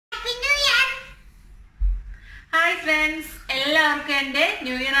friends, എല്ലാവർക്കും എൻ്റെ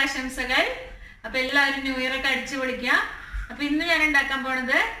new year ആശംസകൾ. അപ്പോൾ എല്ലാവരും ന്യൂ ഇയർ ഒക്കെ അടിച്ചു പൊളിക്കുക. അപ്പോൾ ഇന്ന് ഞാൻ ഉണ്ടാക്കാൻ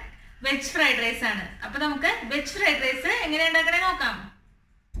പോകുന്നത് വെജ് ഫ്രൈഡ് റൈസ് ആണ്. അപ്പോൾ നമുക്ക് വെജ് ഫ്രൈഡ് റൈസ് എങ്ങനെ ഉണ്ടാക്കണേ നോക്കാം.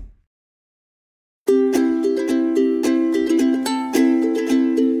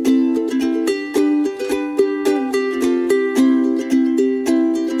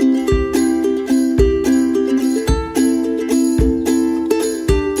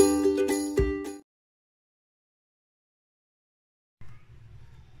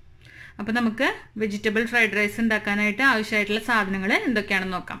 അപ്പോൾ നമുക്ക് വെജിറ്റബിൾ ഫ്രൈഡ് റൈസ് ഉണ്ടാക്കാനായിട്ട് ആവശ്യമായിട്ടുള്ള സാധനങ്ങൾ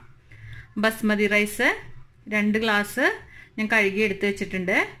എന്തൊക്കെയാണെന്ന് നോക്കാം. ബസ്മതി റൈസ് 2 ഗ്ലാസ് ഞാൻ കഴുകി എടുത്ത്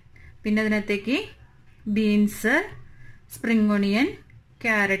വെച്ചിട്ടുണ്ട്. പിന്നെ അതിനകത്തേക്ക് ബീൻസ്, സ്പ്രിംഗ് ഓണിയൻ,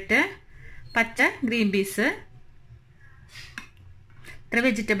 ക്യാരറ്റ്, പച്ച ഗ്രീൻ പീസ്, ഇത്ര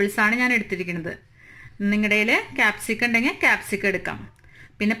വെജിറ്റബിൾസാണ് ഞാൻ എടുത്തിരിക്കുന്നത്. നിങ്ങളുടെ കയ്യിൽ ക്യാപ്സിക്കം ഉണ്ടെങ്കിൽ ക്യാപ്സിക്കം എടുക്കാം.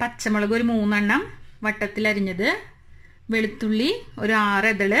 പിന്നെ പച്ചമുളക് ഒരു 3 എണ്ണം വട്ടത്തിലരിഞ്ഞത്, വെളുത്തുള്ളി ഒരു 6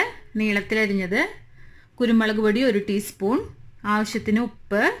 ഇതള് നീളത്തിലരിഞ്ഞത്, കുരുമുളക് പൊടി 1 ടീസ്പൂൺ, ആവശ്യത്തിന്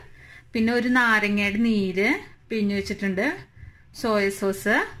ഉപ്പ്, പിന്നെ ഒരു നാരങ്ങയുടെ നീര് പിഴിഞ്ഞു വെച്ചിട്ടുണ്ട്, സോയ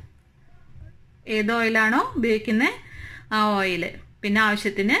സോസ്, ഏത് ഓയിലാണോ ഉപയോഗിക്കുന്നത് ആ ഓയിൽ, പിന്നെ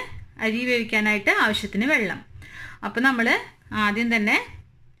ആവശ്യത്തിന് അരി വേവിക്കാനായിട്ട് ആവശ്യത്തിന് വെള്ളം. അപ്പോൾ നമ്മൾ ആദ്യം തന്നെ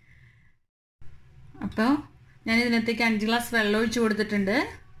ഞാൻ ഇതിനകത്തേക്ക് 5 ഗ്ലാസ് വെള്ളം ഒഴിച്ച് കൊടുത്തിട്ടുണ്ട്.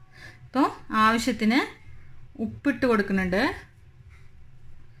 അപ്പോൾ ആവശ്യത്തിന് ഉപ്പിട്ട് കൊടുക്കുന്നുണ്ട്.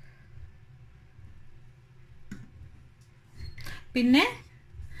 പിന്നെ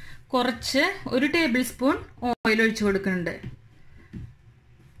കുറച്ച് 1 ടേബിൾ സ്പൂൺ ഓയിൽ ഒഴിച്ച് കൊടുക്കുന്നുണ്ട്.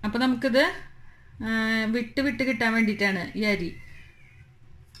 അപ്പോൾ നമുക്കിത് വിട്ട് കിട്ടാൻ വേണ്ടിയിട്ടാണ് ഈ അരി.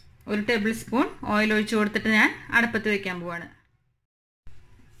 1 ടേബിൾ സ്പൂൺ ഓയിൽ ഒഴിച്ച് കൊടുത്തിട്ട് ഞാൻ അടുപ്പത്ത് വെക്കാൻ പോവാണ്.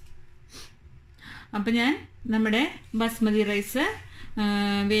 അപ്പോൾ ഞാൻ നമ്മുടെ ബസ്മതി റൈസ്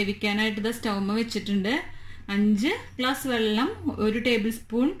വേവിക്കാനായിട്ട് ഇത് സ്റ്റൗമ്മ വെച്ചിട്ടുണ്ട്. 5 ഗ്ലാസ് വെള്ളം, 1 ടേബിൾ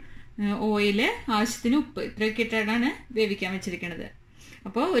സ്പൂൺ ഓയില്, ആവശ്യത്തിന് ഉപ്പ്, ഇത്രയൊക്കെ ഇട്ടാണ് വേവിക്കാൻ വെച്ചിരിക്കുന്നത്.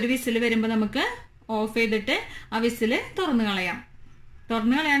 അപ്പോൾ ഒരു വിസിൽ വരുമ്പോൾ നമുക്ക് ഓഫ് ചെയ്തിട്ട് ആ വിസിൽ തുറന്നു കളയാം.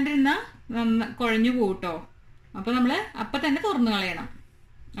 തുറന്നു കളയാണ്ടിരുന്നാൽ കുഴഞ്ഞു പോകും കേട്ടോ. അപ്പോൾ നമ്മൾ അപ്പം തന്നെ തുറന്നു കളയണം.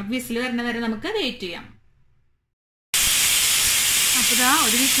 അപ്പോൾ വിസിൽ വരുന്ന വരെ നമുക്ക് വെയിറ്റ് ചെയ്യാം. അപ്പോൾ ഇതാ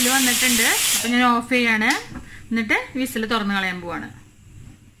ഒരു വിസിൽ വന്നിട്ടുണ്ട്. അപ്പോൾ ഞാൻ ഓഫ് ചെയ്യാണ്. എന്നിട്ട് വിസിൽ തുറന്നു കളയാൻ പോവാണ്.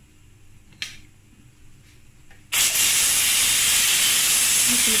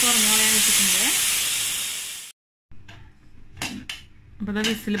 വിസിൽ തുറന്നു കളയാൻ വെച്ചിട്ടുണ്ട്. അപ്പോൾ അത്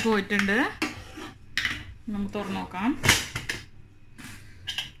വിസിൽ പോയിട്ടുണ്ട്. നമുക്ക് തുറന്നു നോക്കാം.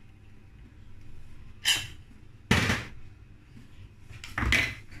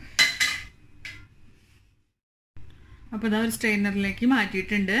 അപ്പോൾ ഇതാ ഒരു സ്ട്രെയിനറിലേക്ക്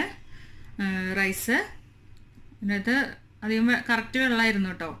മാറ്റിയിട്ടുണ്ട് റൈസ്. ഇതിനകത്ത് അധികം കറക്റ്റ്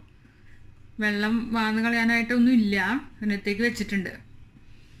വെള്ളമായിരുന്നു കേട്ടോ. വെള്ളം വാർന്ന് കളയാനായിട്ടൊന്നും ഇല്ല. ഇതിനകത്തേക്ക് വെച്ചിട്ടുണ്ട്.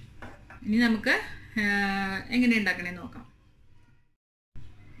 ഇനി നമുക്ക് എങ്ങനെ ഉണ്ടാക്കണേ നോക്കാം.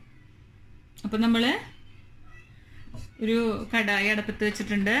 അപ്പം നമ്മൾ ഒരു കടായി അടുപ്പത്ത്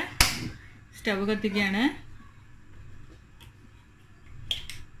വെച്ചിട്ടുണ്ട്. സ്റ്റവ് കത്തിക്കുകയാണ്.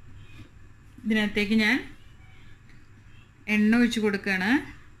 ഇതിനകത്തേക്ക് ഞാൻ എണ്ണ ഒഴിച്ച് കൊടുക്കുകയാണ്.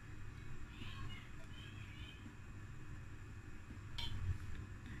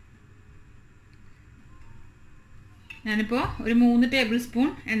 ഞാനിപ്പോൾ ഒരു 3 ടേബിൾ സ്പൂൺ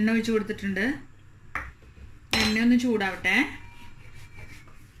എണ്ണ ഒഴിച്ച് കൊടുത്തിട്ടുണ്ട്. എണ്ണ ഒന്ന് ചൂടാവട്ടെ.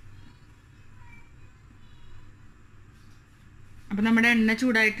 അപ്പം നമ്മുടെ എണ്ണ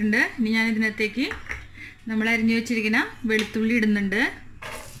ചൂടായിട്ടുണ്ട്. ഇനി ഞാൻ ഇതിനകത്തേക്ക് നമ്മൾ അരിഞ്ഞു വെച്ചിരിക്കുന്ന വെളുത്തുള്ളി ഇടുന്നുണ്ട്.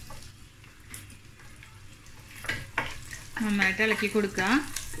 നന്നായിട്ട് ഇളക്കി കൊടുക്കുക.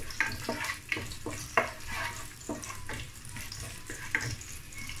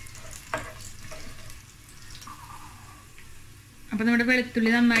 അപ്പം നമ്മുടെ വെളുത്തുള്ളി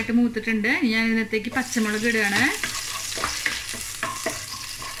നന്നായിട്ട് മൂത്തിട്ടുണ്ട്. ഞാൻ ഇതിനകത്തേക്ക് പച്ചമുളക് ഇടുകയാണ്.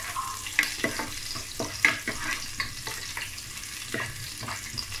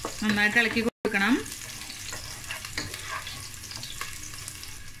 നന്നായിട്ട് ഇളക്കി കൊടുക്കണം.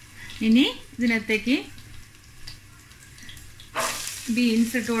 ഇനി ഇതിനകത്തേക്ക്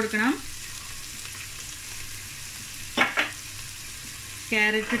ബീൻസ് ഇട്ട് കൊടുക്കണം.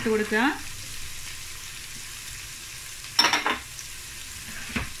 ക്യാരറ്റ് ഇട്ട് കൊടുക്കുക.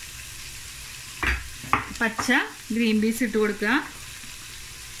 പച്ച ഗ്രീൻ പീസ് ഇട്ട് കൊടുക്കുക.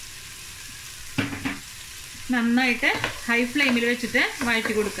 നന്നായിട്ട് ഹൈ ഫ്ലെയിമിൽ വെച്ചിട്ട്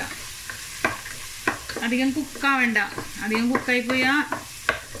വഴറ്റി കൊടുക്കുക. അധികം കുക്കാവണ്ട. അധികം കുക്കായി പോയാൽ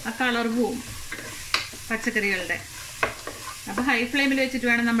ആ കളർ പോവും പച്ചക്കറികളുടെ. അപ്പോൾ ഹൈ ഫ്ലെയിമിൽ വെച്ചിട്ട്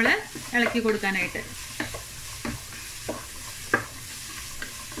വേണം നമ്മൾ ഇളക്കി കൊടുക്കാനായിട്ട്.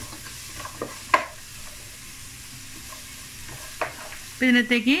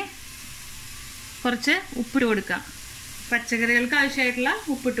 ഇതിനകത്തേക്ക് കുറച്ച് ഉപ്പിട്ട് കൊടുക്കാം. പച്ചക്കറികൾക്ക് ആവശ്യമായിട്ടുള്ള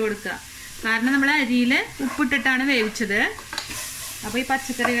ഉപ്പിട്ട് കൊടുക്കുക. കാരണം നമ്മൾ അരിയിൽ ഉപ്പിട്ടിട്ടാണ് വേവിച്ചത്. അപ്പോൾ ഈ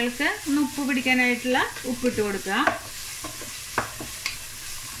പച്ചക്കറികൾക്ക് ഒന്ന് ഉപ്പ് പിടിക്കാനായിട്ടുള്ള ഉപ്പിട്ട് കൊടുക്കുക.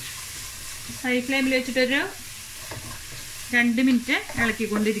 ഹൈ ഫ്ലെയിമിൽ വെച്ചിട്ടൊരു 2 മിനിറ്റ്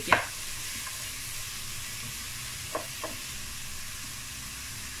ഇളക്കിക്കൊണ്ടിരിക്കുക.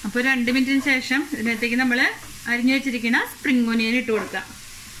 അപ്പോൾ 2 മിനിറ്റിന് ശേഷം ഇതിനകത്തേക്ക് നമ്മൾ അരിഞ്ഞു വെച്ചിരിക്കുന്ന സ്പ്രിംഗ് ഓനിയൻ ഇട്ട് കൊടുക്കുക.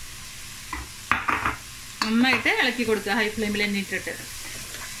 നന്നായിട്ട് ഇളക്കി കൊടുക്കുക ഹൈ ഫ്ലെയിമിൽ തന്നെ ഇട്ടിട്ട്.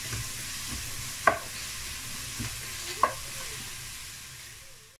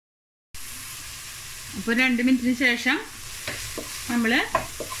 അപ്പോൾ 2 മിനിറ്റിന് ശേഷം നമ്മൾ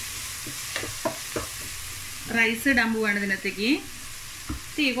റൈസ് ഇടാൻ പോവാണ്. ഇതിനകത്തേക്ക്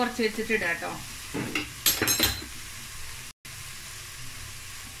തീ കുറച്ച് വെച്ചിട്ട് ഇടാം കേട്ടോ.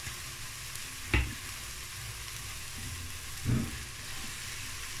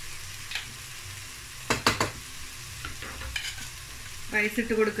 റൈസ്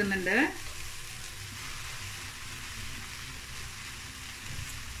ഇട്ട് കൊടുക്കുന്നുണ്ട്.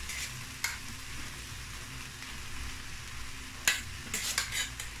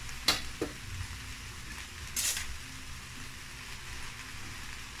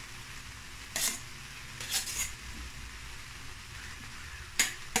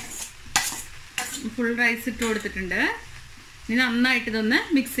 ഫുൾ റൈസ് ഇട്ട് കൊടുത്തിട്ടുണ്ട്. ഇനി നന്നായിട്ട് ഇതൊന്ന്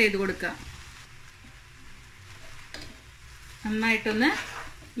മിക്സ് ചെയ്ത് കൊടുക്കുക. നന്നായിട്ടൊന്ന്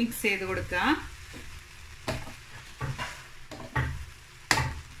മിക്സ് ചെയ്ത് കൊടുക്കുക.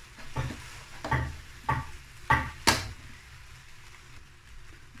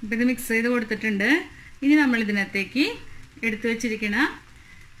 ഇപ്പം ഇത് മിക്സ് ചെയ്ത് കൊടുത്തിട്ടുണ്ട്. ഇനി നമ്മൾ ഇതിനകത്തേക്ക് എടുത്തു വെച്ചിരിക്കുന്ന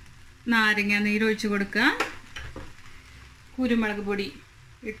നാരങ്ങ നീരൊഴിച്ച് കൊടുക്കുക. കുരുമുളക് പൊടി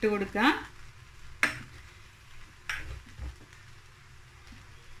ഇട്ട് കൊടുക്കുക.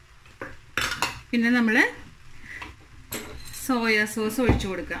 പിന്നെ നമ്മൾ സോയ സോസ് ഒഴിച്ചു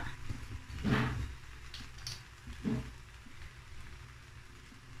കൊടുക്കുക.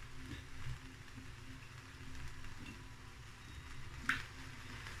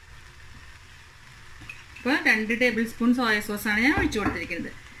 ഇപ്പോൾ 2 ടേബിൾ സ്പൂൺ സോയ സോസാണ് ഞാൻ ഒഴിച്ചു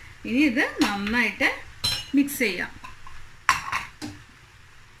കൊടുത്തിരിക്കുന്നത്. ഇനി ഇത് നന്നായിട്ട് മിക്സ് ചെയ്യാം.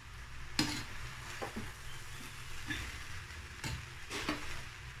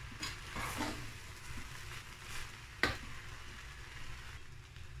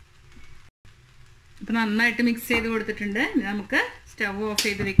 അപ്പോൾ നന്നായിട്ട് മിക്സ് ചെയ്ത് കൊടുത്തിട്ടുണ്ട്. ഇനി നമുക്ക് സ്റ്റവ് ഓഫ്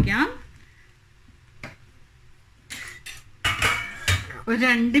ചെയ്ത് വെക്കാം. ഒരു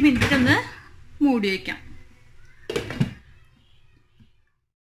 2 മിനിറ്റ് ഒന്ന് മൂടി വയ്ക്കാം.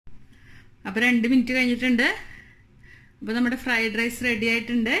 അപ്പോൾ 2 മിനിറ്റ് കഴിഞ്ഞിട്ടുണ്ട്. അപ്പോൾ നമ്മുടെ ഫ്രൈഡ് റൈസ് റെഡി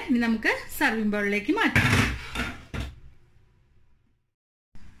ആയിട്ടുണ്ട്. ഇനി നമുക്ക് സർവിംഗ് ബൗളിലേക്ക് മാറ്റാം.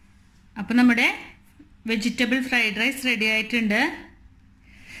 അപ്പോൾ നമ്മുടെ വെജിറ്റബിൾ ഫ്രൈഡ് റൈസ് റെഡി ആയിട്ടുണ്ട്.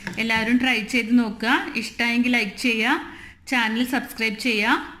 എല്ലാവരും ട്രൈ ചെയ്ത് നോക്കുക. ഇഷ്ടമായെങ്കിൽ ലൈക്ക് ചെയ്യുക, ചാനൽ സബ്സ്ക്രൈബ്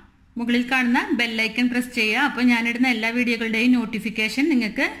ചെയ്യുക, മുകളിൽ കാണുന്ന ബെല്ലൈക്കൺ പ്രസ് ചെയ്യുക. അപ്പോൾ ഞാനിടുന്ന എല്ലാ വീഡിയോകളുടെയും നോട്ടിഫിക്കേഷൻ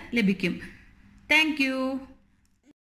നിങ്ങൾക്ക് ലഭിക്കും. Thank you.